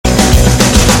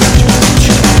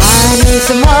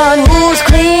someone who's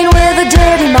clean with a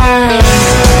dirty mind.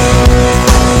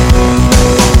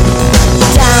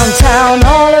 Downtown,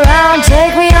 all around,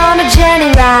 take me on a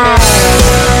Jenny ride.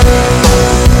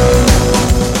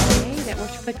 Okay, that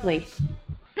worked quickly.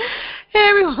 Hey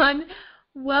everyone,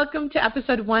 welcome to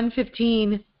episode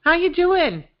 115. How you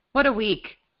doing? What a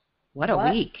week. What a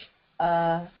week.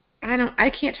 I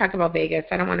can't talk about Vegas.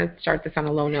 I don't want to start this on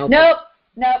a low note. Nope,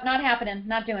 not happening.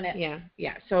 Not doing it.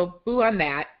 Yeah. So boo on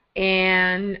that.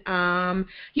 And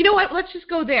you know what? Let's just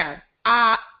go there.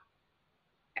 I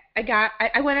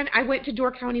went to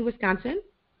Door County, Wisconsin.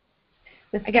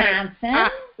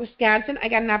 Wisconsin. I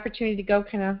got an opportunity to go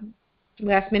kind of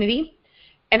last minute-y.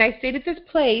 And I stayed at this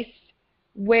place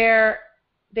where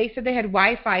they said they had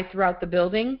Wi-Fi throughout the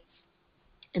building,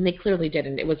 and they clearly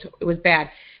didn't. It was bad.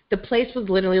 The place was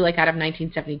literally like out of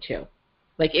 1972.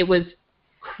 Like, it was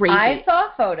crazy. I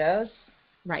saw photos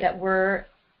that were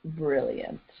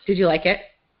brilliant. Did you like it?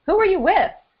 Who were you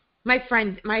with? My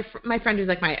friend is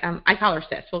like I call her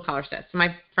sis. We'll call her sis.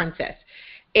 My friend sis.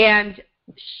 And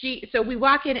so we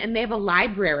walk in, and they have a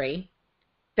library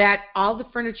that all the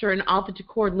furniture and all the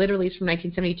decor literally is from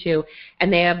 1972,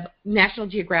 and they have National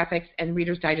Geographic and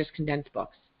Reader's Digest condensed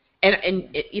books. And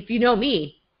if you know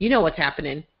me, you know what's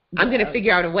happening. I'm going to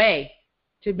figure out a way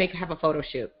to have a photo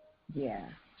shoot. Yeah.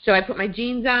 So I put my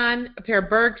jeans on, a pair of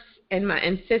Birks,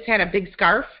 and sis had a big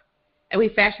scarf, and we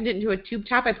fashioned it into a tube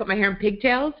top. I put my hair in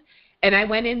pigtails, and I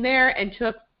went in there and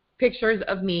took pictures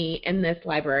of me in this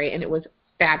library, and it was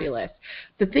fabulous.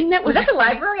 The thing that was that the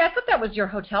library? I thought that was your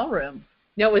hotel room.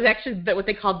 No, it was actually what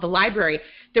they called the library.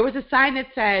 There was a sign that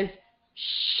says,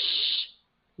 "Shh,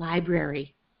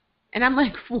 library," and I'm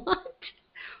like, what?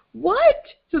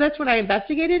 So that's when I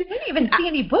investigated. I didn't even see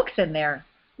any books in there.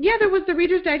 Yeah, there was the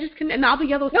Reader's Digest and all the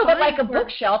yellow. No, but like a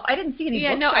bookshelf. I didn't see any.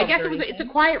 Yeah, no, I guess it's a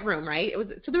quiet room, right?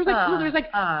 So there was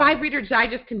 5 Reader's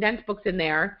Digest condensed books in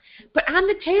there, but on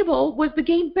the table was the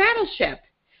game Battleship,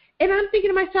 and I'm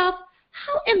thinking to myself,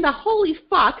 how in the holy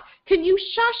fuck can you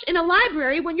shush in a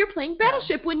library when you're playing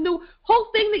Battleship when the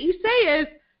whole thing that you say is,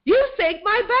 "You sank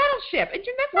my battleship," and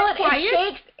you're never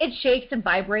quiet. It shakes and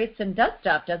vibrates and does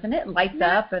stuff, doesn't it? Lights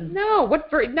up and. No,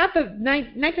 not the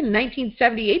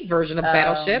 1978 version of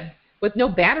Battleship with no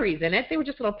batteries in it. They were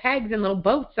just little pegs and little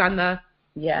boats on the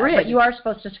bridge. But you are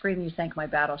supposed to scream, "You sank my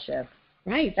battleship."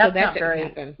 Right. That's so that not very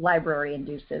happen. Library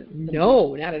inducive.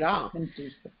 No, not at all.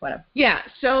 Inducive, whatever. Yeah.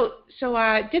 So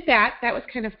I did that. That was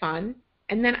kind of fun.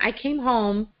 And then I came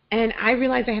home and I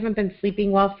realized I haven't been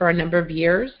sleeping well for a number of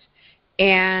years.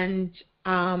 And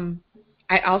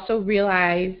I also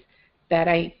realized that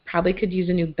I probably could use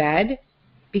a new bed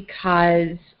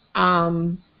because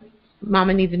Mama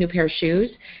needs a new pair of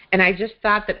shoes. And I just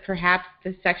thought that perhaps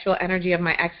the sexual energy of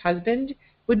my ex-husband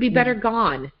would be better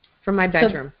gone from my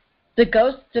bedroom. So the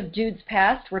ghosts of dudes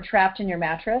past were trapped in your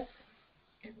mattress?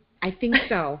 I think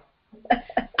so.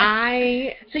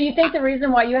 So you think the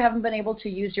reason why you haven't been able to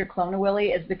use your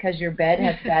Clone-A-Willy is because your bed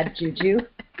has bad juju?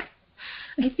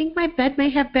 I think my bed may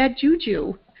have bad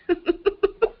juju.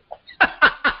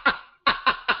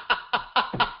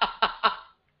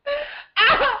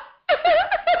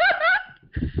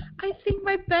 I think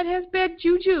my bed has bad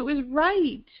juju is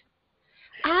right.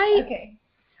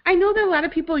 I know that a lot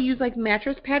of people use like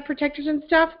mattress pad protectors and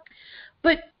stuff,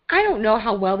 but I don't know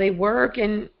how well they work.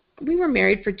 And we were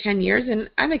married for 10 years, and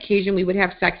on occasion we would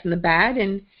have sex in the bed,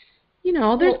 and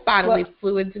there's bodily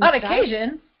fluids and on stuff. On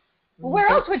occasion? Well, where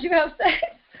else would you have sex?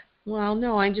 Well,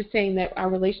 no, I'm just saying that our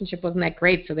relationship wasn't that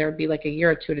great, so there would be like a year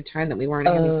or two at a time that we weren't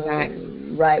having sex.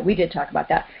 Right, we did talk about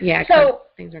that. Yeah, so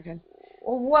things are good.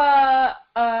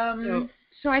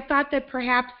 So I thought that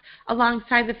perhaps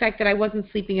alongside the fact that I wasn't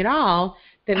sleeping at all,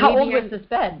 that how old was this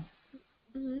bed?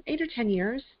 8 or 10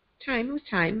 years. It was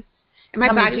time. And my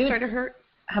body started to hurt.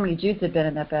 How many dudes had been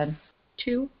in that bed?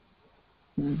 2.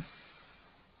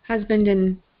 Husband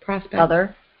and prospect.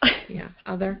 Other? Yeah,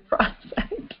 other.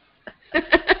 Prospect.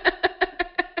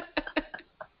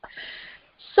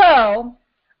 So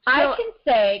I can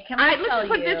say, let's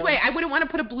put it this way, I wouldn't want to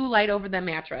put a blue light over the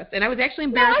mattress. And I was actually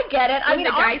embarrassed. No, I get it. The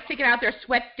guys taking out their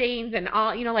sweat stains and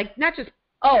all, like not just.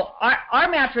 Oh, our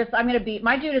mattress, my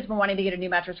dude has been wanting to get a new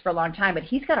mattress for a long time, but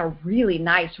he's got a really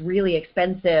nice, really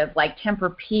expensive, like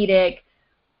Tempur-Pedic,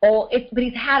 but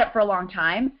he's had it for a long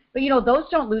time. But those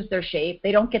don't lose their shape.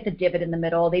 They don't get the divot in the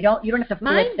middle. You don't have to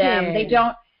flip them. They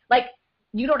don't,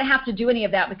 you don't have to do any of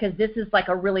that because this is like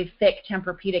a really thick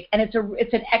Tempur-Pedic, and it's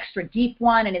an extra deep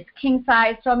one, and it's king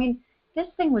size. So this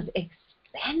thing was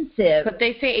expensive. But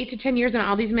they say 8 to 10 years on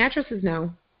all these mattresses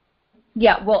now.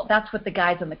 Yeah, well, that's what the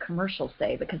guys on the commercials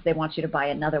say because they want you to buy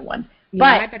another one.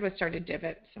 Yeah, my bed was started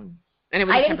divot. So And it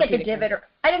was I didn't get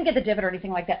the divot or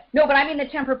anything like that. No, but I mean the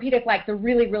Tempur-Pedic, like the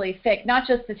really, really thick, not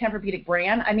just the Tempur-Pedic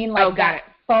brand. I mean like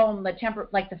foam,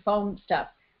 the foam stuff.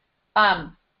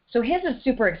 So his is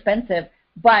super expensive,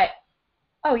 but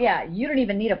oh yeah, you don't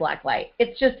even need a black light.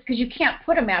 It's just because you can't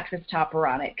put a mattress topper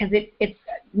on it because it's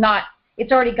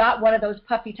already got one of those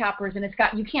puffy toppers and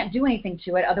you can't do anything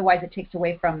to it, otherwise it takes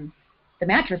away from the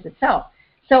mattress itself.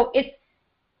 So it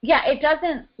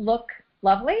doesn't look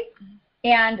lovely.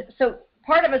 And so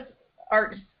part of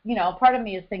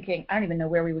me is thinking, I don't even know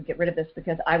where we would get rid of this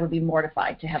because I would be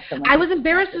mortified to have someone. I was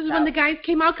embarrassed when the guys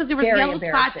came out because there was yellow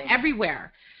spots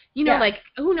everywhere. Like,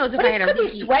 who knows if I had a leaky. It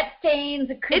could be sweat stains.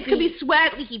 It could be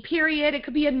sweat, leaky period. It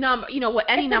could be a number,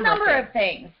 any number. It's a number of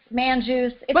things. Man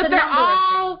juice.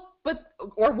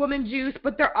 Or woman juice,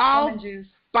 but they're all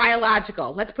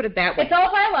biological. Let's put it that way. It's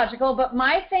all biological, but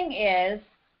my thing is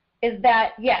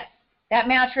that, yes, that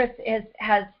mattress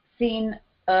has seen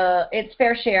its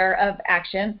fair share of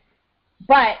action,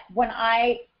 but when and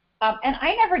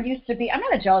I never used to be, I'm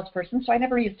not a jealous person, so I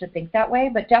never used to think that way,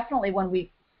 but definitely when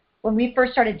we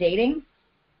first started dating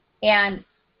and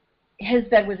his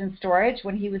bed was in storage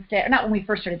when he was not when we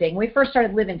first started dating, when we first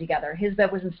started living together, his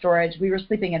bed was in storage, we were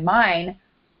sleeping in mine,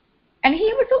 and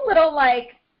he was a little like,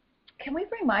 can we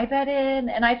bring my bed in?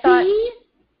 And I thought,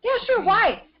 yeah, sure,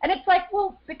 why? And it's like,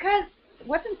 well, because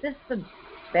wasn't this the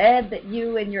bed that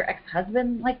you and your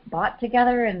ex-husband like bought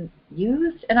together and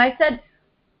used? And I said,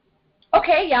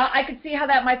 okay, yeah, I could see how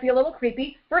that might be a little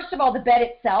creepy. First of all, the bed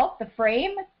itself, the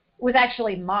frame, was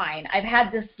actually mine. I've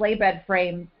had this sleigh bed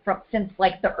frame since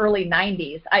like the early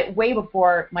 90s, way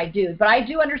before my dude. But I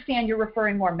do understand you're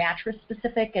referring more mattress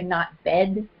specific and not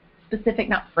bed specific,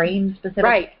 not frame specific.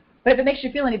 Right. But if it makes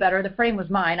you feel any better, the frame was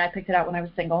mine. I picked it out when I was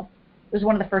single. It was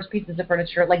one of the first pieces of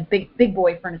furniture, like big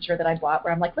boy furniture that I bought,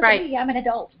 where I'm like, look at me, I'm an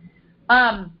adult.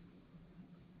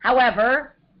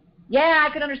 However, yeah,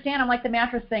 I could understand. I'm like the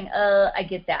mattress thing. I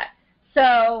get that.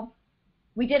 So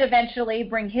we did eventually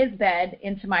bring his bed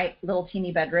into my little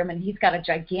teeny bedroom, and he's got a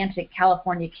gigantic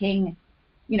California king,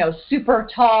 super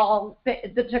tall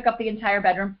that took up the entire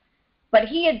bedroom. But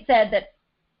he had said that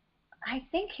I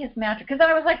think his mattress, because then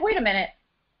I was like, wait a minute.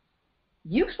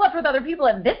 You slept with other people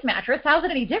in this mattress. How's it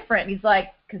any different? And he's like,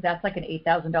 because that's like an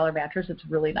 $8,000 mattress. It's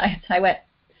really nice. I went,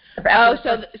 oh,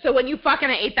 so when you fuck in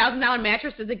an $8,000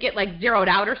 mattress, does it get like zeroed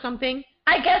out or something?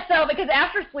 I guess so, because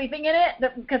after sleeping in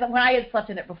it, because when I had slept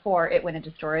in it before, it went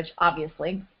into storage,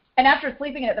 obviously. And after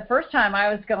sleeping in it the first time, I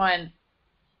was going,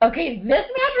 okay, this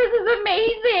mattress is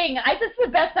amazing. This is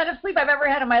the best night of sleep I've ever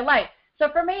had in my life. So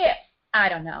for me, I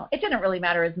don't know. It didn't really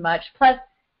matter as much. Plus,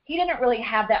 he didn't really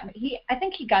have that. I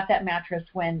think he got that mattress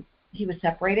when he was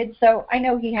separated. So I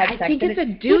know he had sex in it. I think it's a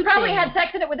dude He probably had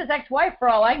sex in it with his ex-wife for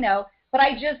all I know. But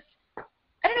I don't know.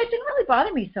 It didn't really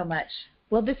bother me so much.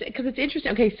 Well, because it's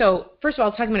interesting. Okay, so first of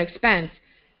all, talking about expense,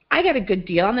 I got a good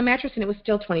deal on the mattress, and it was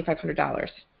still $2,500.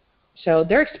 So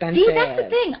they're expensive. See, that's the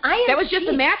thing. That was just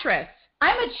the mattress.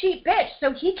 I'm a cheap bitch,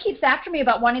 so he keeps after me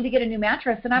about wanting to get a new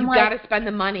mattress, and I'm like, you got to spend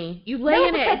the money. You lay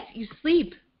in it. You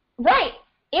sleep. Right.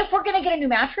 If we're going to get a new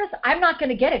mattress, I'm not going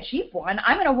to get a cheap one.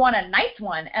 I'm going to want a nice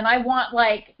one, and I want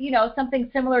something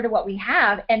similar to what we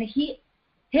have. And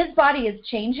his body is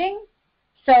changing,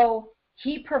 so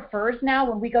he prefers now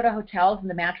when we go to hotels and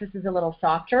the mattress is a little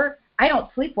softer. I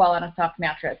don't sleep well on a soft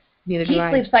mattress. Neither do I.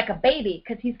 He sleeps like a baby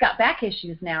because he's got back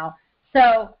issues now.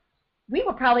 So we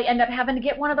would probably end up having to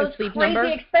get one of those crazy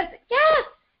expensive. Yes,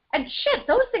 and shit,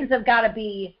 those things have got to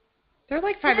be. They're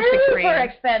like $5,000 or $6,000. Super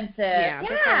expensive. Yeah,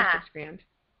 they're $5,000 or $6,000.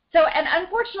 So, and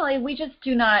unfortunately, we just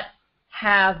do not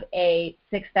have a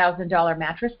 $6,000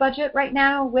 mattress budget right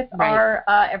now with our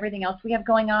everything else we have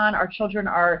going on. Our children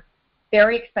are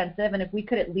very expensive, and if we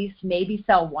could at least maybe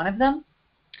sell one of them,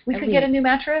 we could get a new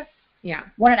mattress. Yeah.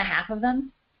 1.5 of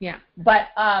them. Yeah. But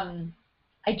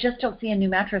I just don't see a new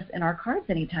mattress in our cards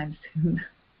anytime soon.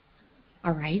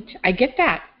 All right. I get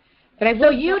that. But so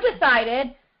you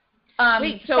decided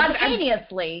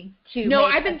spontaneously to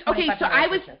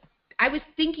I was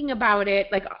thinking about it,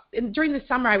 like during the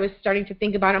summer I was starting to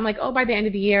think about it. I'm like, oh, by the end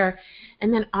of the year.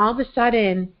 And then all of a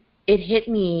sudden it hit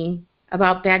me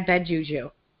about bad bed juju.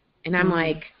 And I'm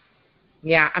like,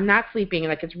 yeah, I'm not sleeping.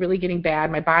 Like it's really getting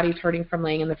bad. My body's hurting from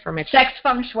laying in the furniture. Sex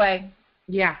feng shui.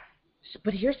 Yeah.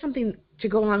 But here's something to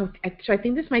go along with. So I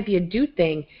think this might be a dude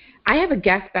thing. I have a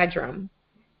guest bedroom,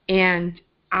 and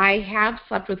I have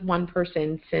slept with one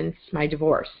person since my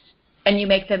divorce. And you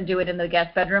make them do it in the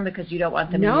guest bedroom because you don't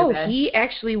want them in your bed? No, he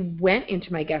actually went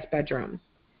into my guest bedroom.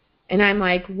 And I'm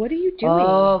like, what are you doing?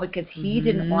 Oh, because he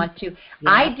didn't want to. Yeah.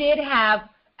 I did have,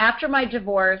 after my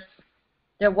divorce,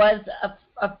 there was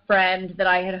a friend that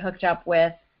I had hooked up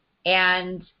with,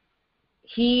 and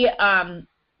we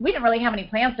didn't really have any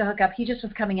plans to hook up. He just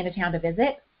was coming into town to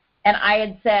visit. And I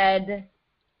had said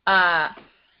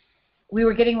we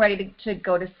were getting ready to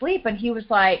go to sleep, and he was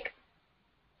like,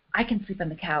 I can sleep on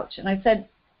the couch. And I said,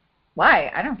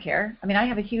 why? I don't care. I mean, I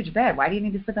have a huge bed. Why do you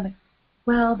need to sleep on the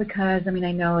Well, because, I mean,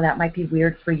 I know that might be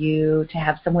weird for you to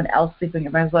have someone else sleep in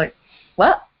your bed. I was like,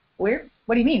 what? Weird?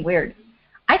 What do you mean weird?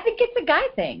 I think it's a guy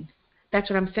thing. That's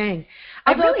what I'm saying.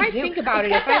 I really if I do. think about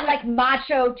it's it, if got I that, like,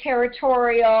 macho,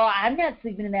 territorial, I'm not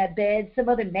sleeping in that bed.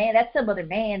 That's some other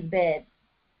man's bed.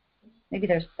 Maybe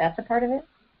that's a part of it?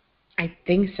 I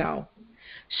think so.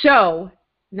 So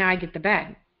now I get the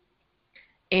bed.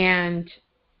 And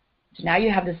so now you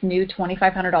have this new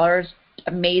 $2,500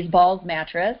 Amazeballs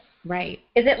mattress. Right.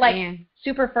 Is it like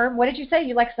super firm? What did you say?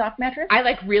 You like soft mattress? I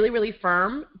like really, really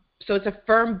firm. So it's a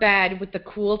firm bed with the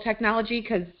cool technology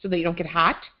so that you don't get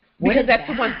hot. Because that's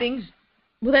the one thing.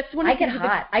 Well, that's one. I get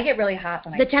hot. I get really hot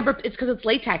when It's because it's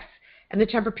latex, and the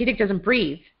Tempur-Pedic doesn't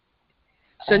breathe.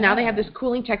 So now they have this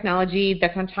cooling technology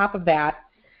that's on top of that,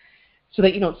 so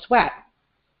that you don't sweat,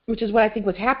 which is what I think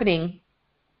was happening.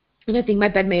 And I think my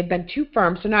bed may have been too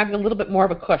firm, so now I have a little bit more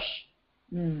of a cush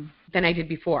than I did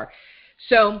before.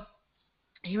 So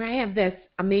here I have this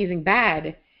amazing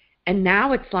bed, and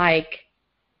now it's like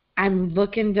I'm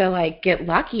looking to like get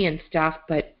lucky and stuff,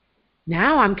 but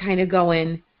now I'm kind of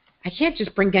going, I can't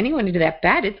just bring anyone into that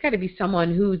bed. It's got to be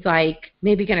someone who's like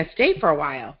maybe going to stay for a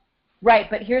while. Right,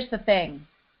 but here's the thing.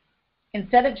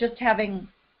 Instead of just having,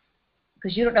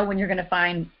 because you don't know when you're going to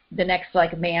find the next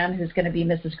like man who's going to be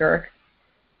Mrs. Girk.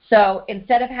 So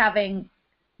instead of having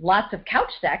lots of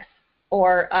couch sex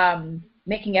or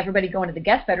making everybody go into the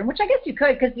guest bedroom, which I guess you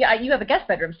could because you have a guest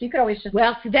bedroom, so you could always just.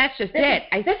 Well, see, that's just it.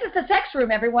 This is the sex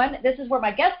room, everyone. This is where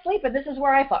my guests sleep, and this is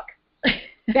where I fuck.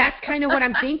 That's kind of what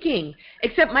I'm thinking.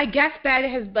 Except my guest bed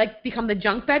has like become the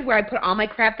junk bed where I put all my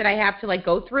crap that I have to like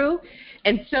go through,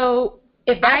 and so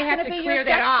if I have to clear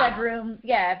that off. Bedroom,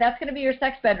 if that's going to be your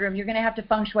sex bedroom, you're going to have to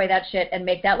feng shui that shit and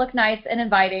make that look nice and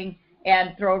inviting.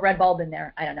 And throw a red bulb in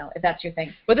there. I don't know if that's your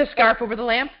thing. With a scarf over the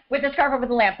lamp? With a scarf over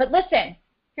the lamp. But listen,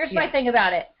 here's my thing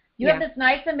about it. You have this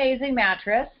nice, amazing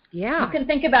mattress. Yeah. You can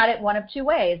think about it one of two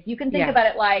ways. You can think about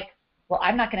it like, well,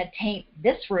 I'm not going to taint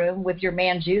this room with your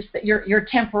man juice. That you're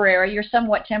temporary. You're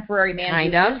somewhat temporary man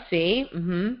juice. Kind of, see?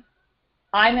 Mm-hmm.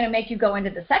 I'm going to make you go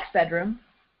into the sex bedroom.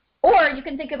 Or you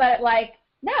can think about it like,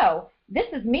 no, this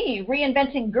is me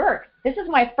reinventing Girk. This is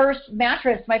my first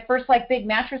mattress, my first like big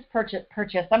mattress purchase.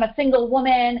 I'm a single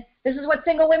woman. This is what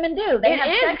single women do. They have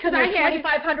sex in their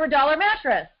 $2,500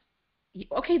 mattress.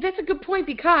 Okay, that's a good point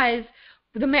because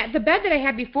the bed that I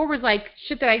had before was like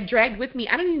shit that I dragged with me.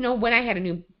 I don't even know when I had a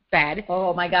new bed.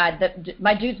 Oh my God,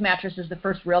 my dude's mattress is the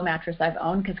first real mattress I've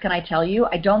owned because can I tell you,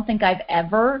 I don't think I've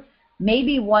ever,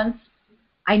 maybe once,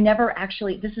 I never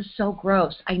actually, this is so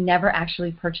gross, I never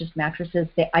actually purchased mattresses.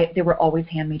 They were always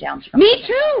hand-me-downs. Me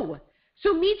too.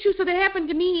 So that happened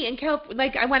to me in California.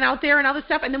 Like I went out there and all this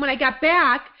stuff, and then when I got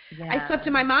back, I slept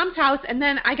in my mom's house, and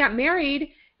then I got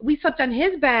married. We slept on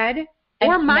his bed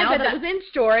or my bed that was in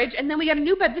storage, and then we got a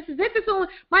new bed. This is it. This is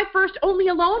my first only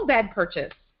alone bed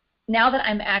purchase. Now that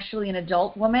I'm actually an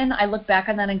adult woman, I look back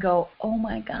on that and go, oh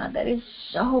my God, that is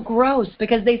so gross.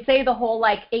 Because they say the whole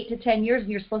like 8 to 10 years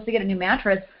and you're supposed to get a new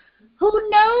mattress. Who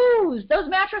knows? Those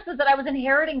mattresses that I was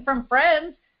inheriting from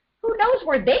friends, who knows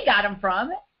where they got them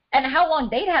from and how long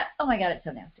they'd had. Oh my God, it's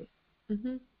so nasty.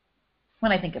 Mm-hmm.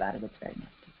 When I think about it, it's very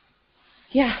nasty.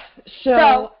 Yeah.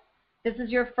 So this is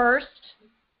your first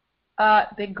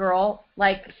big girl,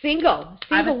 like single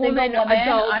woman,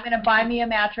 adult. I'm going to buy me a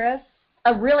mattress.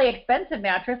 A really expensive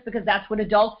mattress because that's what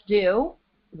adults do.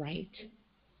 Right.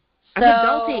 I'm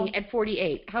adulting at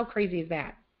 48. How crazy is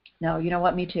that? No, you know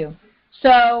what? Me too.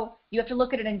 So you have to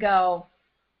look at it and go,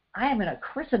 I am going to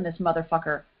christen this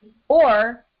motherfucker.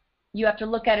 Or you have to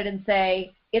look at it and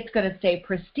say, it's going to stay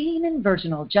pristine and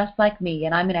virginal just like me,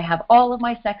 and I'm going to have all of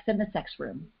my sex in the sex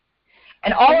room.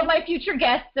 And all of my future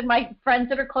guests and my friends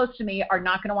that are close to me are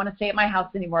not going to want to stay at my house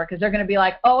anymore because they're going to be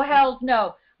like, oh, hells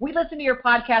no. We listen to your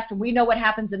podcast, and we know what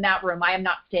happens in that room. I am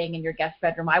not staying in your guest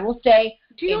bedroom. I will stay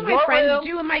in your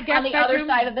room on the other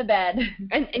side of the bed.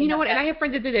 And you know what? And I have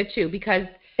friends that do that, too, because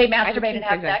they masturbate and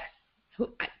have sex.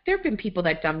 There have been people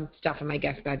that done stuff in my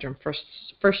guest bedroom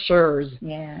for sure.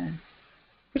 Yeah.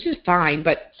 Which is fine,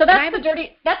 but... So that's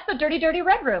the dirty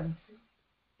red room.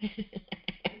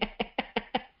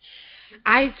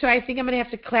 I think I'm going to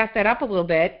have to class that up a little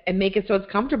bit and make it so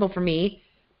it's comfortable for me,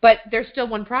 but there's still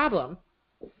one problem.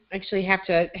 Actually have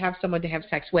to have someone to have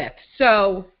sex with.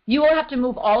 So you will have to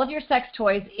move all of your sex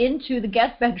toys into the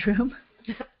guest bedroom.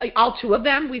 All two of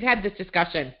them? We've had this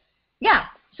discussion. Yeah.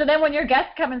 So then when your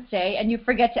guests come and stay and you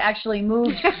forget to actually move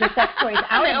the sex toys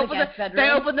out of the guest bedroom.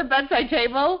 They open the bedside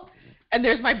table, and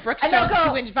there's my Brookstone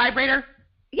 2-inch vibrator.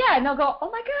 Yeah, and they'll go, oh,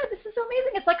 my God, this is so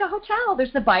amazing. It's like a hotel.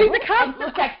 There's the Bible.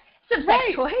 Some sex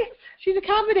toys. She's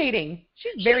accommodating.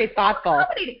 She's very thoughtful.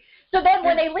 Accommodating. So then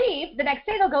when they leave, the next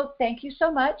day they'll go, thank you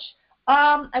so much.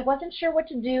 I wasn't sure what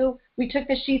to do. We took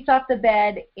the sheets off the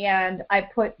bed, and I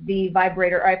put the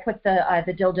vibrator, or I put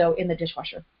the dildo in the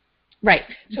dishwasher. Right.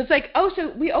 So it's like,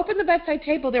 so we opened the bedside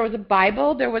table. There was a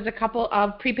Bible. There was a couple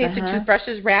of pre-pasted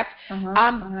toothbrushes wrapped.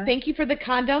 Thank you for the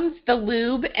condoms, the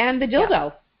lube, and the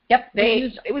dildo. Yep.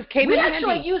 We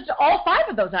actually used all 5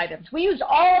 of those items. We used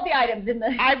all the items in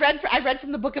the. I read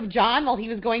from the book of John while he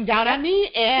was going down on me,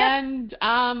 and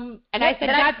I said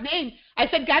God's name. I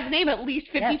said God's name at least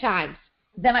 50 times.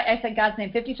 Then I said God's name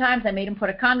 50 times. I made him put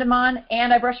a condom on,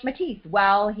 and I brushed my teeth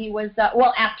while he was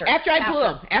after I blew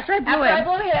him. After I blew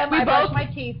him, I brushed my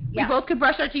teeth. Yeah. We both could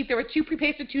brush our teeth. There were 2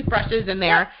 pre-pasted toothbrushes in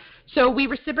there, so we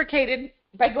reciprocated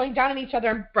by going down on each other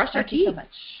and brushed our teeth. So much.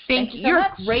 Thank you. You're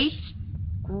a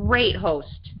great host.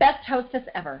 Best hostess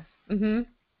ever.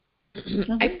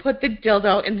 I put the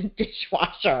dildo in the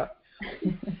dishwasher.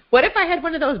 What if I had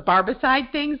one of those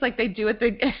barbicide things like they do at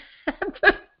the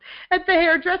at the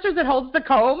hairdressers that holds the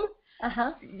comb?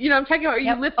 You know what I'm talking about?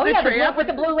 You lift the tray up with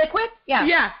the blue liquid? Yeah.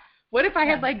 Yeah. What if I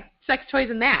had like sex toys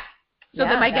in that? So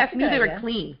that my guests knew they were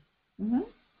clean.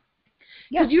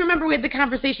 Because you remember we had the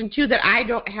conversation too that I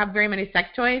don't have very many sex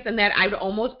toys and that I would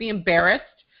almost be embarrassed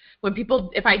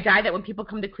if I die, that when people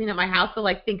come to clean up my house, they'll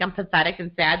like think I'm pathetic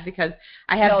and sad because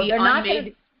I have the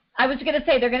unmade. I was going to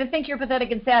say, they're going to think you're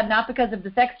pathetic and sad not because of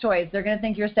the sex toys. They're going to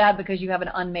think you're sad because you have an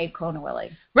unmade Clone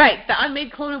Willy. Right. The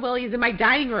unmade Clone Willy is in my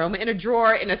dining room in a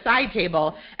drawer in a side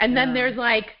table. And then there's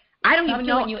like, I don't even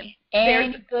know.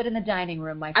 There's good in the dining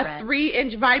room, my friend. A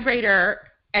 3-inch vibrator,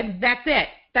 and that's it.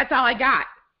 That's all I got.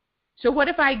 So what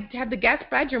if I have the guest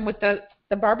bedroom with the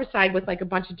barbicide with like a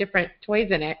bunch of different toys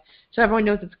in it so everyone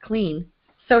knows it's clean?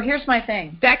 So here's my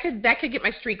thing. That could get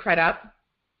my street cred up.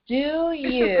 Do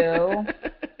you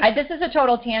this is a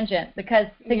total tangent because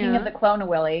thinking of the Clone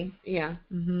Willy. Yeah.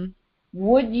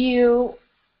 Would you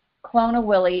clone a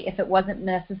Willy if it wasn't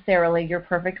necessarily your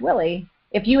perfect Willy?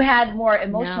 If you had more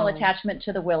emotional attachment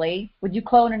to the Willy, would you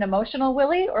clone an emotional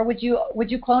Willy, or would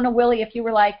you clone a Willy if you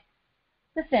were like,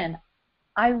 listen,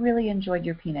 I really enjoyed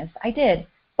your penis. I did.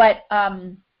 But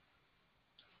I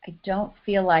don't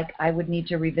feel like I would need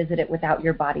to revisit it without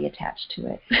your body attached to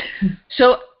it.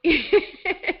 So,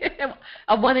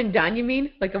 a one and done, you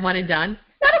mean? Like a one and done?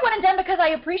 Not a one and done because I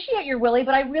appreciate your Willy,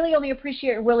 but I really only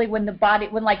appreciate your Willy when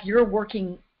like you're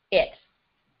working it.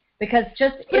 Because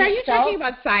But are you talking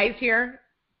about size here?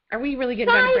 Are we really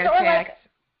getting down to brass tacks?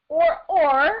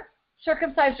 Or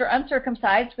circumcised or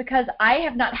uncircumcised, because I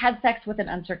have not had sex with an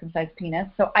uncircumcised penis,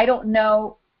 so I don't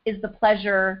know, is the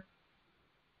pleasure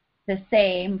the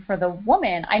same for the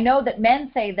woman? I know that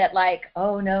men say that, like,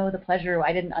 oh no, the pleasure,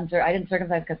 I didn't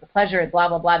circumcise because the pleasure is blah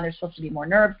blah blah, and there's supposed to be more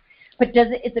nerves. But does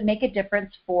it make a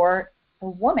difference for the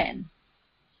woman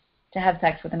to have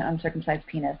sex with an uncircumcised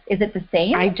penis? Is it the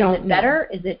same? I don't know. Is it better?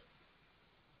 Is it?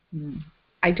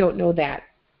 I don't know that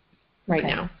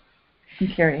now. I'm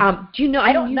curious. Do you know?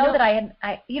 I don't know that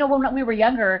when we were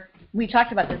younger, we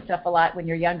talked about this stuff a lot. When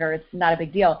you're younger, it's not a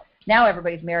big deal. Now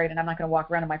everybody's married, and I'm not going to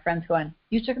walk around with my friends going,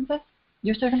 "You circumcised?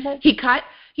 You're circumcised?" He cut.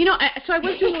 So I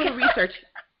went doing a little research.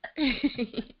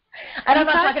 And I'm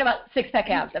not talking about six-pack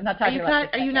abs. I'm not talking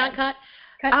about. Are you not cut?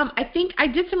 I think I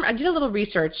did a little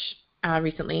research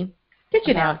recently. Did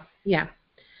you now? Yeah.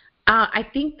 I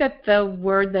think that the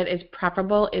word that is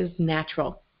preferable is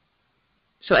natural.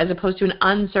 So as opposed to an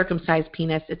uncircumcised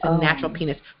penis, it's a natural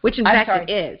penis, which in fact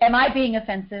it is. Am I being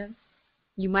offensive?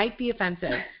 You might be offensive.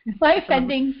 Am I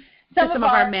offending some of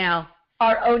our male,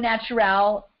 our au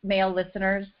natural male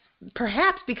listeners?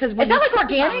 Perhaps because is that like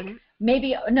organic?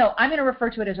 Maybe no. I'm going to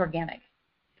refer to it as organic.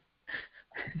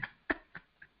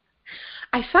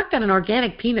 I sucked on an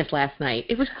organic penis last night.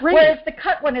 It was great. Whereas the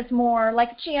cut one is more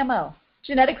like GMO,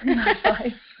 genetically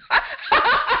modified.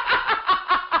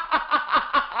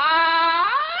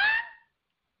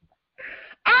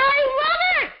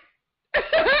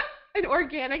 An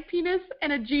organic penis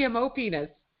and a GMO penis.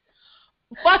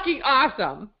 Fucking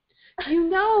awesome. You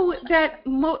know that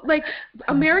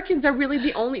Americans are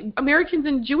really Americans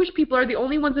and Jewish people are the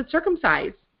only ones that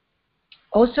circumcise.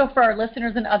 Oh, so for our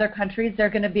listeners in other countries, they're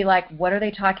going to be like, what are they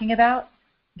talking about?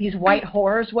 These white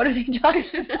whores, what are they talking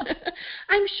about?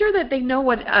 I'm sure that they know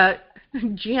what a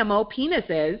GMO penis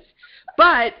is,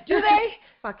 but do they?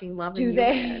 Fucking loving you. Do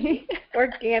they?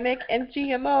 Organic and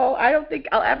GMO. I don't think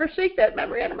I'll ever shake that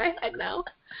memory out of my head now.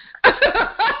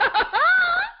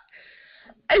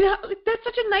 I know, that's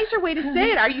such a nicer way to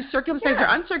say it. Are you circumcised or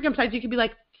uncircumcised? You could be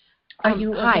like, are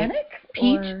you hi, organic?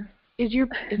 Peach, or... is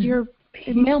your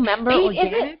male member Pete,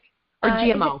 organic or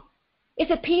GMO? Is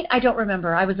it Pete? I don't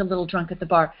remember. I was a little drunk at the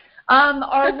bar.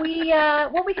 Are we?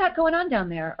 What we got going on down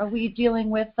there? Are we dealing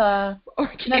with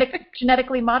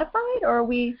genetically modified, or are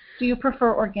we? Do you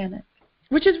prefer organic?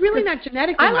 Which is really not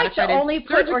genetically modified. I like to only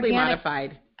put surgically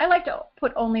modified. I like to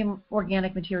put only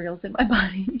organic materials in my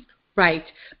body. Right,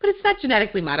 but it's not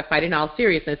genetically modified in all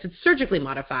seriousness. It's surgically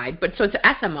modified, but so it's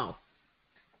SMO.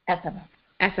 SMO.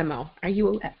 SMO. Are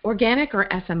you organic or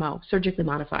SMO? Surgically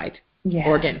modified. Yeah.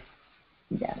 Organ.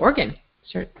 Yeah. Organ.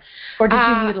 Sure. Or did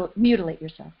you mutilate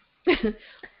yourself?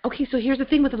 Okay, so here's the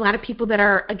thing with a lot of people that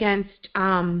are against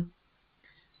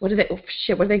what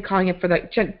are they calling it for the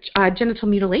genital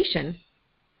mutilation?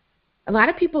 A lot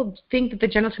of people think that the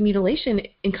genital mutilation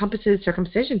encompasses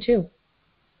circumcision too,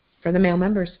 for the male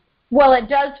members. Well, it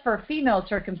does for female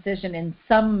circumcision in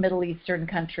some Middle Eastern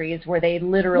countries where they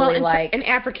literally in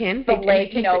African,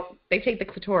 they take the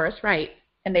clitoris, right?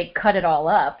 And they cut it all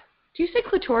up. Do you say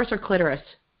clitoris or clitoris?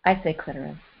 I say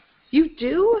clitoris. You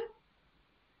do?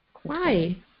 Clitoris.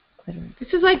 Why? Clitoris.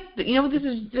 This is like,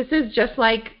 this is just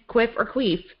like quiff or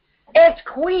queef. It's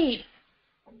queef.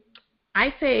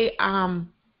 I say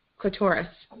clitoris.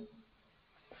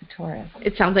 Clitoris.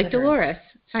 It sounds like Dolores,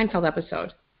 Seinfeld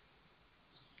episode.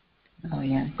 Oh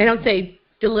yeah. They don't say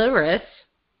Dolores.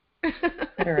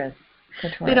 Clitoris.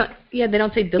 Clitoris. They don't. Yeah, they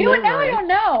don't say Dolores. Now I don't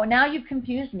know. Now you've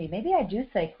confused me. Maybe I do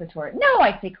say clitoris. No,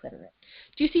 I say clitoris.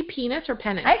 Do you see penis or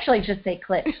penis? I actually just say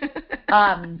clit.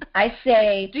 I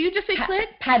say. Do you just say clit?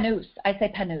 Panus. I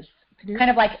say panus. Kind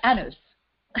of like anus.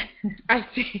 I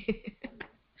see.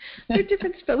 They're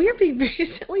different spells. We are being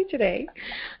very silly today.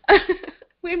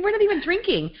 We're not even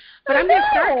drinking. But I'm going to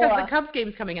start because the Cubs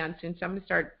game's coming on soon, so I'm going to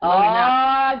start loading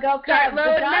up. Go Cubs.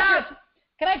 loading up.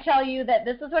 Can I tell you that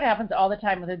this is what happens all the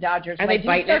time with the Dodgers? Are they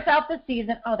biting starts out the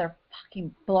season. Oh, they're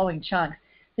fucking blowing chunks.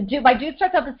 My dude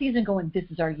starts out the season going, this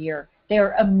is our year.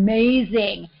 They're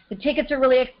amazing. The tickets are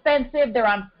really expensive. They're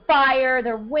on fire.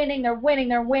 They're winning. And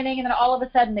then all of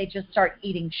a sudden they just start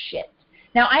eating shit.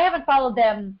 Now, I haven't followed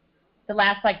them the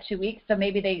last 2 weeks, so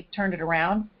maybe they turned it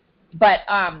around. But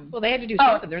well, they had to do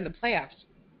something. They're in the playoffs.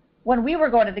 When we were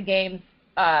going to the games,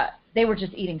 they were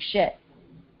just eating shit.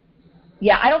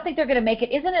 Yeah, I don't think they're going to make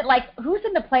it. Isn't it who's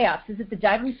in the playoffs? Is it the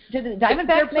Diamondbacks make it in the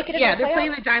playoffs? Yeah, they're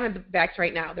playing the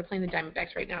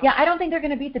Diamondbacks right now. Yeah, I don't think they're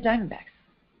going to beat the Diamondbacks.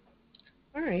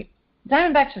 All right.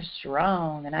 Diamondbacks are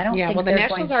strong, and I don't think the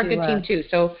Nationals are a good team too.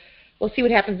 So we'll see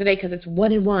what happens today because it's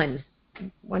 1-1.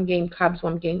 1 game Cubs,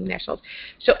 1 game Nationals.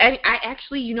 So I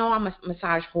actually, I'm a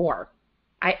massage whore.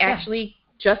 I actually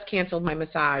just canceled my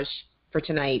massage for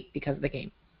tonight because of the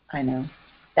game. I know.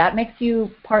 That makes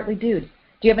you partly dude.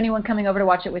 Do you have anyone coming over to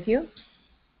watch it with you?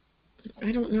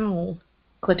 I don't know.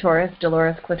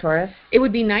 Dolores Clitoris? It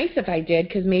would be nice if I did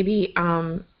because maybe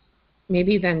then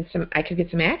I could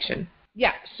get some action.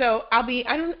 Yeah, so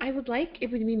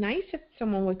it would be nice if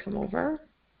someone would come over.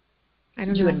 I don't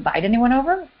know. Did you invite anyone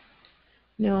over?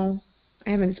 No, I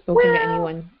haven't spoken to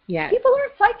anyone yet. People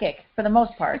aren't psychic for the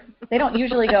most part. They don't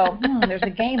usually go, there's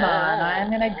a game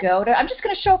on. I'm just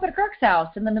going to show up at Kirk's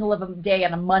house in the middle of a day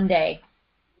on a Monday.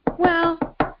 Well,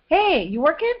 hey, you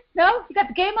working? No? You got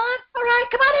the game on? All right,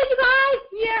 come on in, you guys.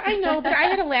 Yeah, I know, but I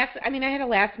had a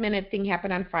last minute thing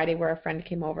happen on Friday where a friend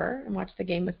came over and watched the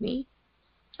game with me.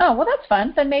 Oh, well, that's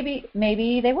fun. Then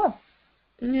maybe they will.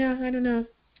 Yeah, I don't know.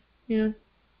 Yeah.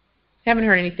 Haven't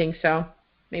heard anything, so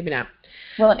maybe not.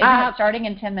 Well, isn't it starting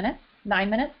in 10 minutes? 9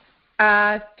 minutes?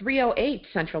 3:08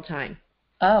 Central Time.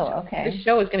 Oh, okay. This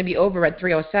show is going to be over at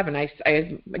 3:07.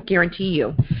 I guarantee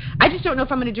you. I just don't know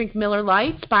if I'm going to drink Miller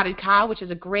Lite, Spotted Cow, which is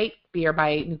a great beer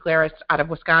by Nuclearis out of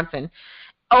Wisconsin,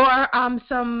 or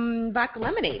some vodka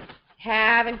lemonade.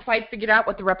 Haven't quite figured out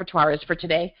what the repertoire is for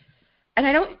today. And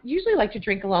I don't usually like to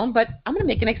drink alone, but I'm going to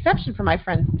make an exception for my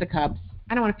friends, the Cubs.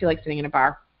 I don't want to feel like sitting in a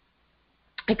bar.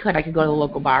 I could go to the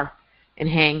local bar and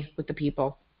hang with the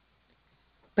people.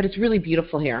 But it's really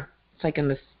beautiful here. It's like in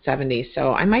the 70s,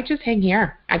 so I might just hang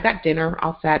here. I've got dinner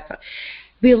all set. It'll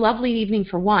be a lovely evening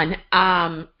for one.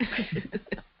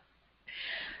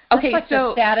 Okay, that's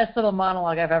the saddest little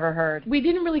monologue I've ever heard. We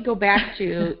didn't really go back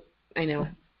to, I know.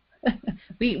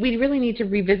 We really need to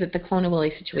revisit the Clona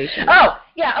Willie situation. Oh,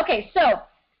 yeah, okay, so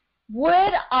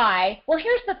well,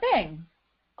 here's the thing.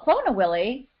 Clona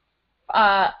Willie,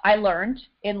 I learned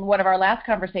in one of our last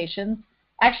conversations,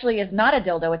 actually is not a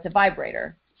dildo, it's a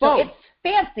vibrator. So it's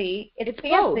fancy. It's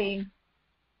fancy. Both.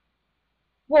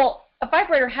 Well, a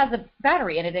vibrator has a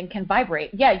battery in it and can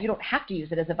vibrate. Yeah, you don't have to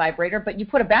use it as a vibrator, but you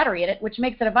put a battery in it, which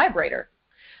makes it a vibrator.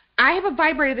 I have a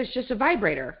vibrator that's just a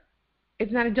vibrator.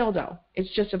 It's not a dildo. It's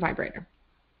just a vibrator.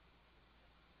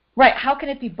 Right. How can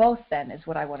it be both then is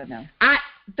what I want to know.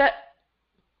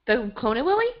 The Clone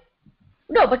Willy?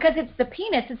 No, because it's the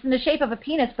penis. It's in the shape of a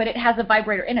penis, but it has a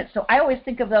vibrator in it. So I always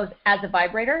think of those as a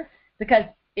vibrator because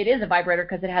it is a vibrator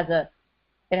because it has a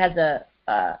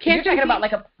you're talking about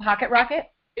like a pocket rocket?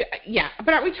 Yeah,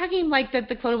 but aren't we talking like that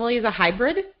the Clone Willy is a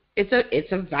hybrid? It's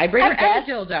a vibrator and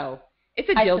a dildo. It's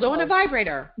a dildo and a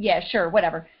vibrator. Yeah, sure,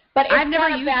 whatever. But it's I've never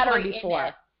got a used battery one before. in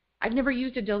it. I've never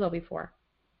used a dildo before.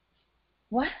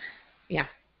 What? Yeah.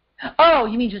 Oh,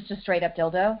 you mean just a straight up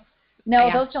dildo? No,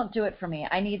 Yeah. those don't do it for me.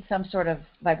 I need some sort of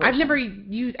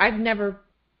vibration. I've never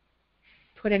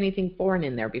put anything foreign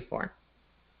in there before.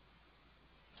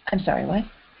 I'm sorry, what?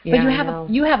 Yeah, but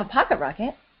you have a pocket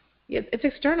rocket. Yeah, it's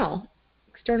external.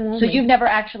 External only. So you've never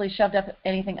actually shoved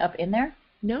anything up in there?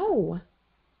 No.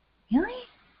 Really?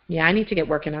 Yeah, I need to get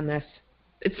working on this.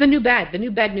 It's the new bed. The new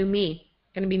bed, new me.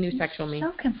 Going to be new sexual me.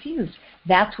 I'm so confused.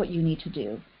 That's what you need to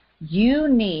do. You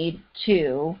need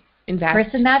to Invest.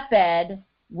 christen that bed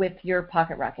with your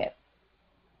pocket rocket.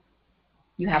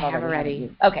 You have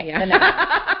already. Okay. Yeah. Then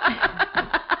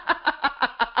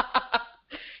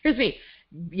Here's me.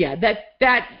 Yeah, that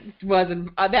wasn't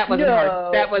hard. That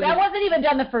wasn't even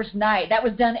done the first night. That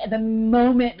was done the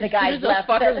moment the guys left.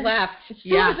 As soon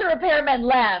as the repairmen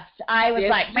left, I was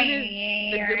like,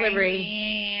 the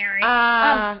delivery.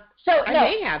 I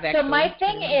may have actually. So my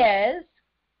thing is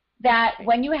that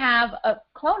when you have a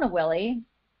Clone-A-Willy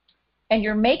and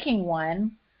you're making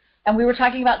one, and we were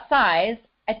talking about size,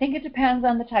 I think it depends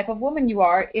on the type of woman you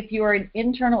are, if you're an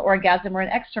internal orgasm or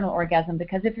an external orgasm,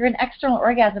 because if you're an external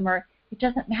orgasmer, it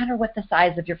doesn't matter what the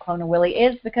size of your Clone-A-Willy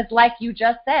is, because like you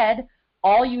just said,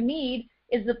 all you need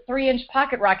is a 3-inch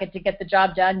pocket rocket to get the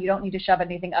job done. You don't need to shove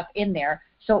anything up in there.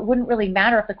 So it wouldn't really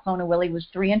matter if the Clone-A-Willy was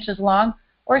 3 inches long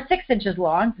or 6 inches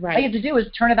long. Right. All you have to do is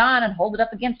turn it on and hold it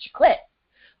up against your clit.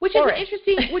 Which is an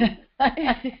interesting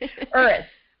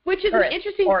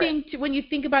thing when you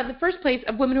think about in the first place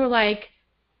of women who are like,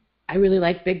 I really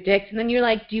like big dicks, and then you're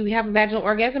like, do you have a vaginal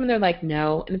orgasm? And they're like,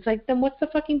 no. And it's like, then what's the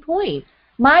fucking point?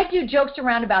 My dude jokes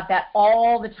around about that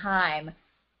all the time,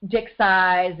 dick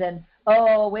size, and,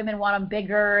 oh, women want them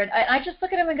bigger. And I just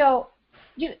look at him and go,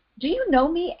 do you know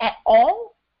me at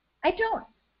all? I don't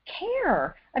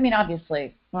care. I mean,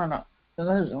 obviously, I don't know.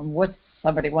 What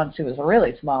somebody wants who is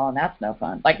really small, and that's no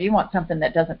fun. Like, you want something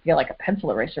that doesn't feel like a pencil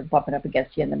eraser bumping up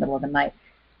against you in the middle of the night.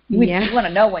 You want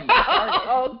to know when you started.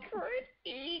 Oh,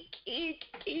 eek.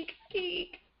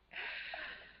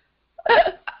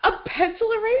 A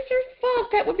pencil eraser?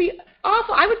 Fuck, that would be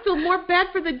awful. I would feel more bad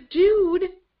for the dude.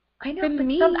 I know, than but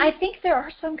me. I think there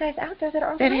are some guys out there that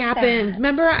are that like happens. that.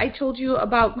 Remember, I told you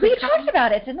about. We talked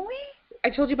about it, didn't we? I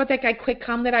told you about that guy Quick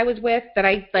Cum that I was with. That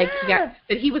I that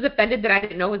he was offended that I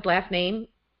didn't know his last name,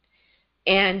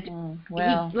 and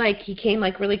he came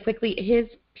like really quickly. His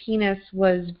penis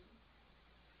was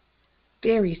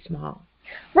very small.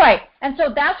 Right, and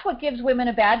so that's what gives women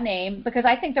a bad name, because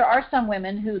I think there are some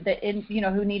women who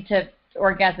need to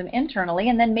orgasm internally,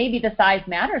 and then maybe the size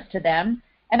matters to them,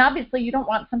 and obviously you don't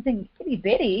want something itty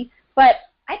bitty, but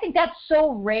I think that's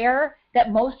so rare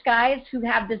that most guys who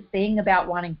have this thing about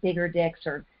wanting bigger dicks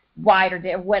or wider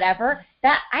dicks or whatever,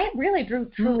 that I really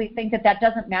truly think that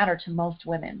doesn't matter to most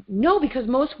women. No, because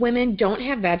most women don't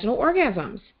have vaginal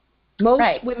orgasms. Most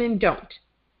women don't.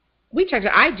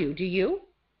 I do. Do you?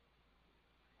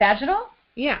 Vaginal?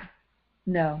 Yeah.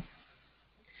 No.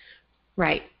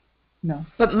 Right. No.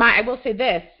 But I will say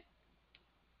this.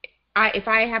 If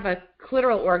I have a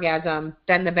clitoral orgasm,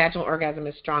 then the vaginal orgasm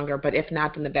is stronger. But if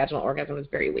not, then the vaginal orgasm is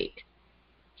very weak.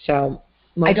 So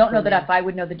I don't know that if I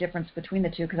would know the difference between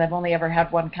the two, because I've only ever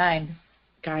had one kind.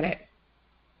 Got it.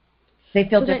 They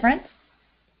feel different?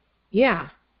 Yeah.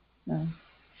 No.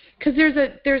 Because there's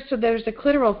a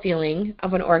clitoral feeling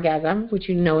of an orgasm, which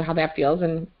you know how that feels,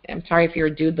 and I'm sorry if you're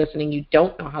a dude listening, you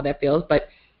don't know how that feels, but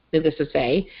needless to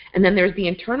say. And then there's the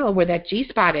internal where that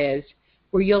G-spot is,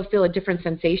 where you'll feel a different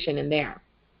sensation in there.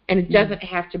 And it doesn't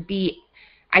have to be,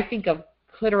 I think a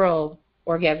clitoral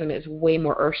orgasm is way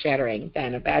more earth-shattering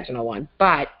than a vaginal one.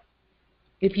 But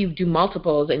if you do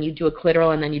multiples and you do a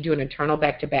clitoral and then you do an internal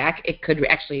back-to-back, it could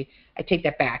actually, I take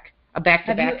that back. A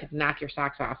back-to-back could knock your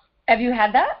socks off. Have you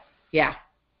had that? Yeah.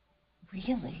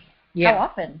 Really? Yeah. How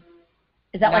often?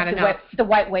 Is that Not like the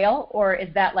white whale, or is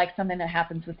that like something that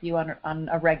happens with you on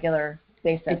a regular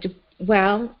basis?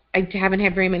 Well, I haven't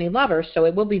had very many lovers, so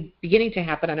it will be beginning to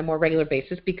happen on a more regular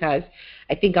basis, because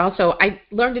I think also I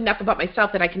learned enough about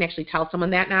myself that I can actually tell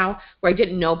someone that now, where I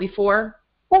didn't know before.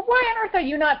 Well, why on earth are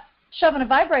you not shoving a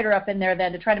vibrator up in there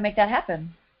then to try to make that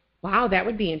happen? Wow, that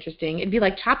would be interesting. It'd be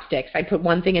like chopsticks. I'd put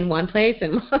one thing in one place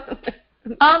and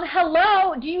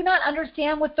Hello, do you not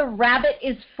understand what the rabbit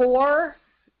is for?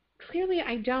 Clearly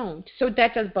I don't. So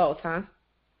that does both, huh?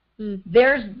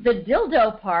 There's the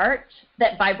dildo part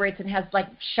that vibrates and has like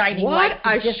shining lights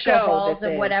and disco balls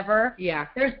and whatever. Yeah.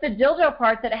 There's the dildo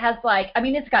part that has like, I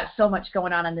mean, it's got so much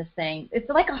going on this thing. It's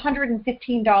like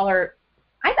 $115.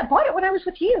 I bought it when I was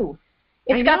with you.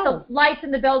 It's got the lights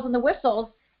and the bells and the whistles.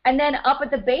 And then up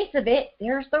at the base of it,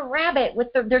 there's the rabbit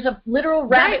there's a literal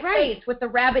rabbit face with the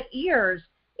rabbit ears.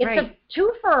 It's a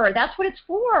twofer. That's what it's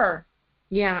for.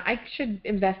 Yeah, I should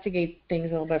investigate things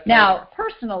a little bit further. Now,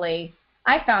 personally,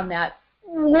 I found that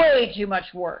way too much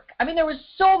work. I mean, there was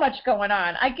so much going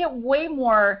on. I get way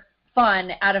more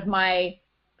fun out of my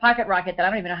pocket rocket that I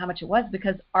don't even know how much it was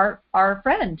because our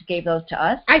friend gave those to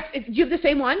us. Do you have the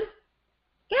same one?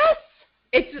 Yes.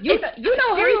 You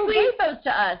know who gave those to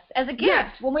us as a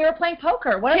gift when we were playing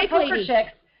poker. One of the poker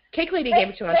chicks. Cake Lady gave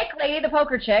it to us. Cake Lady, the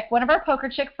poker chick. One of our poker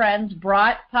chick friends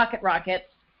brought pocket rockets.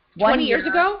 20 years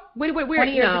ago? Wait,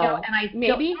 20 years ago, and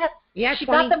maybe. She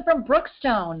got them from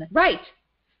Brookstone. Right.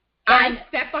 And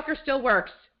that fucker still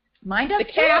works. Mine does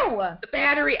too. The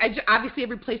battery. Obviously, I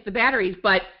replaced the batteries,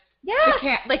 but the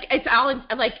cat, it's all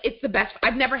it's the best.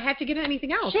 I've never had to get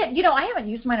anything else. Shit, I haven't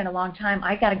used mine in a long time.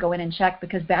 I got to go in and check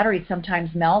because batteries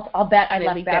sometimes melt. I'll bet I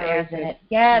left batteries in it.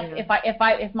 Yes,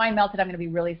 if mine melted, I'm going to be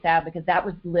really sad because that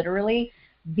was literally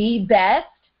the best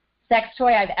sex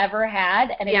toy I've ever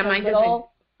had, and it's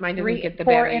mine doesn't get the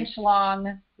 4-inch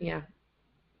long. Yeah,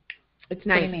 it's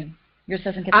nice. What do you mean? Yours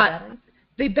doesn't get the batteries?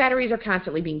 The batteries are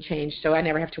constantly being changed, so I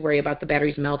never have to worry about the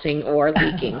batteries melting or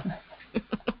leaking.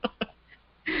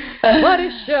 What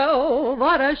a show!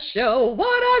 What a show!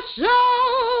 What a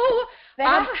show!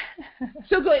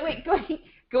 So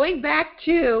going back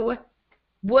to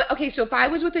what? Okay, so if I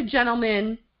was with a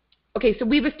gentleman, so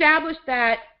we've established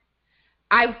that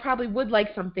I probably would like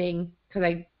something because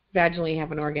I vaginally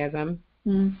have an orgasm.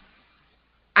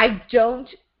 I don't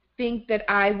think that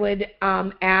I would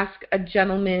ask a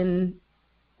gentleman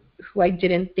who I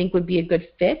didn't think would be a good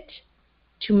fit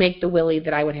to make the willy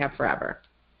that I would have forever.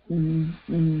 And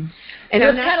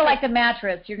it's kind of like the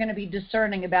mattress. You're going to be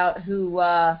discerning about who.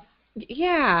 I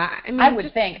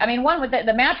would think. I mean, one with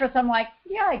the mattress, I'm like,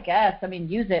 yeah, I guess. I mean,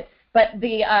 use it. But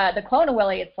the Clone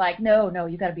Willy, it's like, no,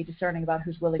 you got to be discerning about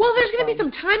who's willing. Well, there's going to be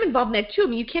some time involved in that too. I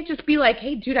mean, you can't just be like,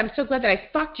 hey, dude, I'm so glad that I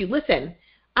fucked you. Listen,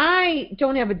 I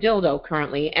don't have a dildo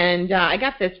currently, and I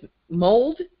got this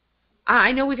mold.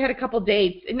 I know we've had a couple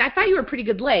dates, and I thought you were a pretty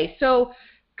good lay. So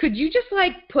could you just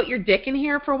put your dick in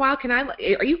here for a while?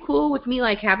 Are you cool with me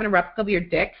having a replica of your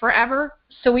dick forever?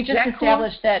 So we just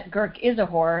established that Girk is a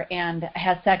whore and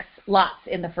has sex lots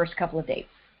in the first couple of dates.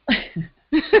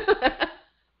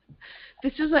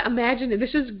 This is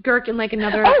this is Girk in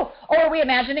another. Are we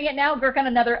imagining it now? Girk on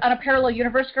a parallel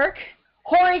universe. Girk,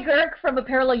 hoary Girk from a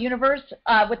parallel universe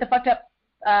with the fucked up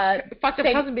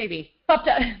cousin baby. Fucked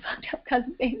up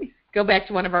cousin baby. Go back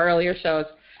to one of our earlier shows.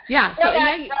 Yeah. Go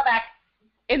back.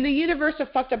 In the universe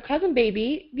of fucked up cousin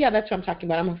baby, that's what I'm talking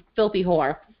about. I'm a filthy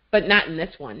whore, but not in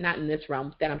this one, not in this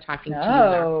realm that I'm talking to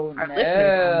our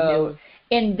listeners.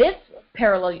 In this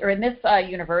parallel or in this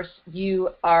universe,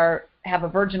 you have a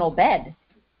virginal bed.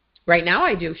 Right now,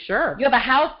 I do. Sure. You have a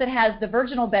house that has the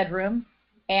virginal bedroom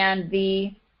and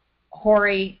the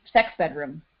hoary sex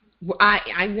bedroom.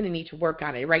 I'm going to need to work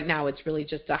on it. Right now, it's really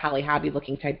just a Holly Hobby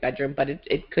looking type bedroom, but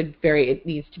it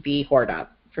needs to be whored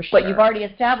up. For sure. But you've already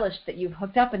established that you've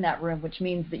hooked up in that room, which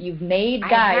means that you've made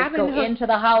guys go into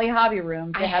the Holly Hobby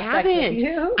room to have sex with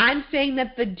you. I'm saying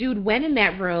that the dude went in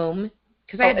that room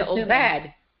because I had the old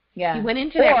bed. Yeah. He went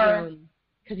into that room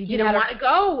because he didn't want to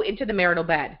go into the marital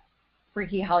bed.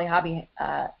 Freaky Holly Hobby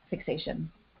fixation.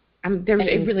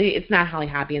 It's not Holly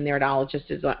Hobby in there at all. It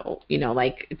just is,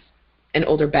 it's an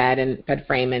older bed and bed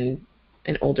frame and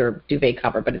an older duvet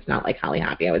cover, but it's not like Holly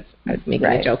Hobby. I was making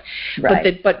a joke.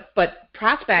 Right. But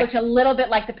Prospect looks a little bit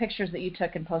like the pictures that you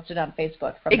took and posted on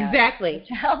Facebook from exactly.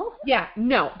 that hotel. Yeah,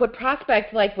 no. But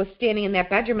Prospect was standing in that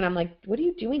bedroom and I'm like, what are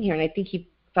you doing here? And I think he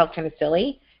felt kind of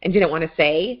silly and didn't want to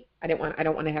say, I don't want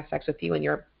to have sex with you in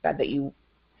your bed that you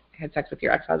had sex with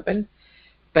your ex-husband.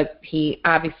 But he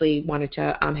obviously wanted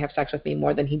to have sex with me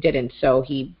more than he didn't, so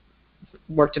he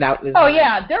worked it out in his mind.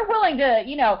 Yeah, they're willing to,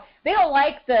 they don't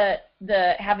like the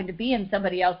having to be in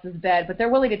somebody else's bed, but they're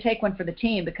willing to take one for the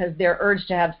team because their urge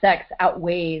to have sex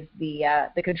outweighs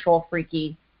the control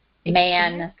freaky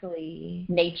man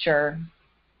nature.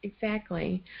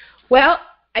 Exactly. Well,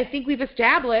 I think we've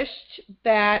established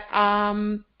that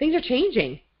things are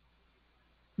changing.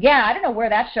 Yeah, I don't know where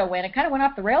that show went. It kind of went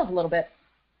off the rails a little bit.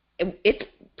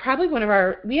 probably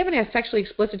we haven't had a sexually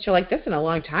explicit show like this in a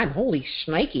long time. Holy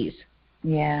shnikes.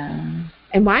 Yeah.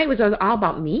 And why it was all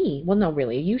about me? Well, no,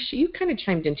 really. You kind of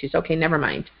chimed in too, so okay, never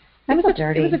mind. That was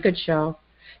dirty. It was a good show.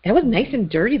 That was nice and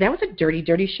dirty. That was a dirty,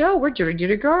 dirty show. We're dirty,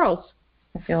 dirty girls.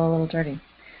 I feel a little dirty.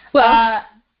 Well,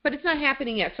 but it's not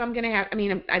happening yet, so I'm going to have,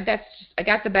 I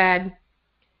got the bed.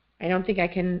 I don't think I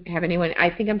can have anyone. I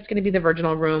think I'm just going to be the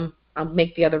virginal room. I'll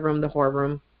make the other room the whore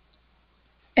room.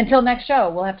 Until next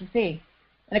show, we'll have to see.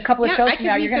 In a couple of shows from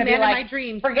now, you're going to be like, my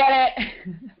dreams. Forget it.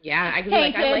 Yeah, I can be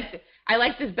like, I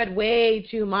like this bed way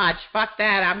too much. Fuck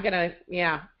that. I'm going to,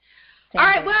 yeah. All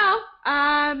right, well,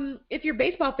 if you're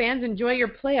baseball fans, enjoy your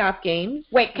playoff games.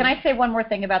 Wait, can I say one more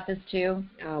thing about this, too?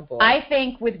 Oh, boy. I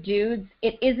think with dudes,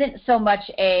 it isn't so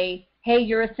much a, hey,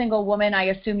 you're a single woman, I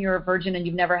assume you're a virgin and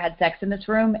you've never had sex in this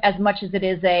room, as much as it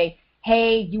is a,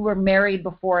 hey, you were married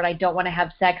before and I don't want to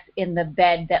have sex in the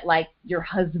bed that, like, your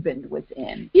husband was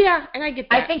in. Yeah, and I get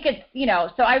that. I think it's,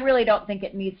 so I really don't think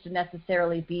it needs to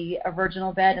necessarily be a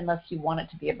virginal bed unless you want it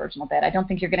to be a virginal bed. I don't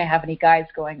think you're going to have any guys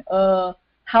going,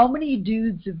 how many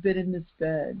dudes have been in this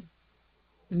bed?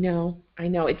 No, I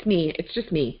know. It's me. It's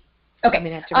just me. Okay. I'm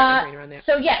going to have to wrap my brain around that.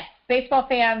 So, yes, baseball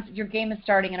fans, your game is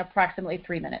starting in approximately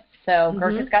 3 minutes. So,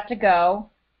 Gertrude's got to go.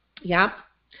 Yep.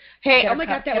 Hey, oh my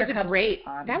God, that was great.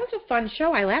 That was a fun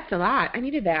show. I laughed a lot. I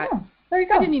needed that. Oh, there you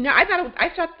go. I didn't even know.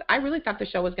 I really thought the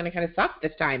show was going to kind of suck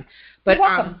this time. But you're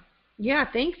welcome. Yeah,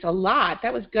 thanks a lot.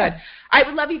 That was good. I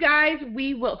would love you guys.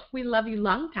 We love you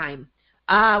long time.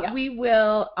 We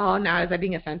will. Oh, now is I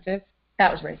being offensive?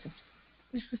 That was racist.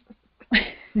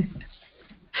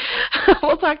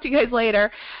 We'll talk to you guys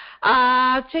later.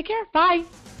 Take care. Bye.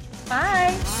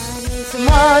 Bye. I need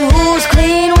someone who's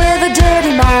clean with a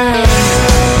dirty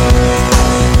mind.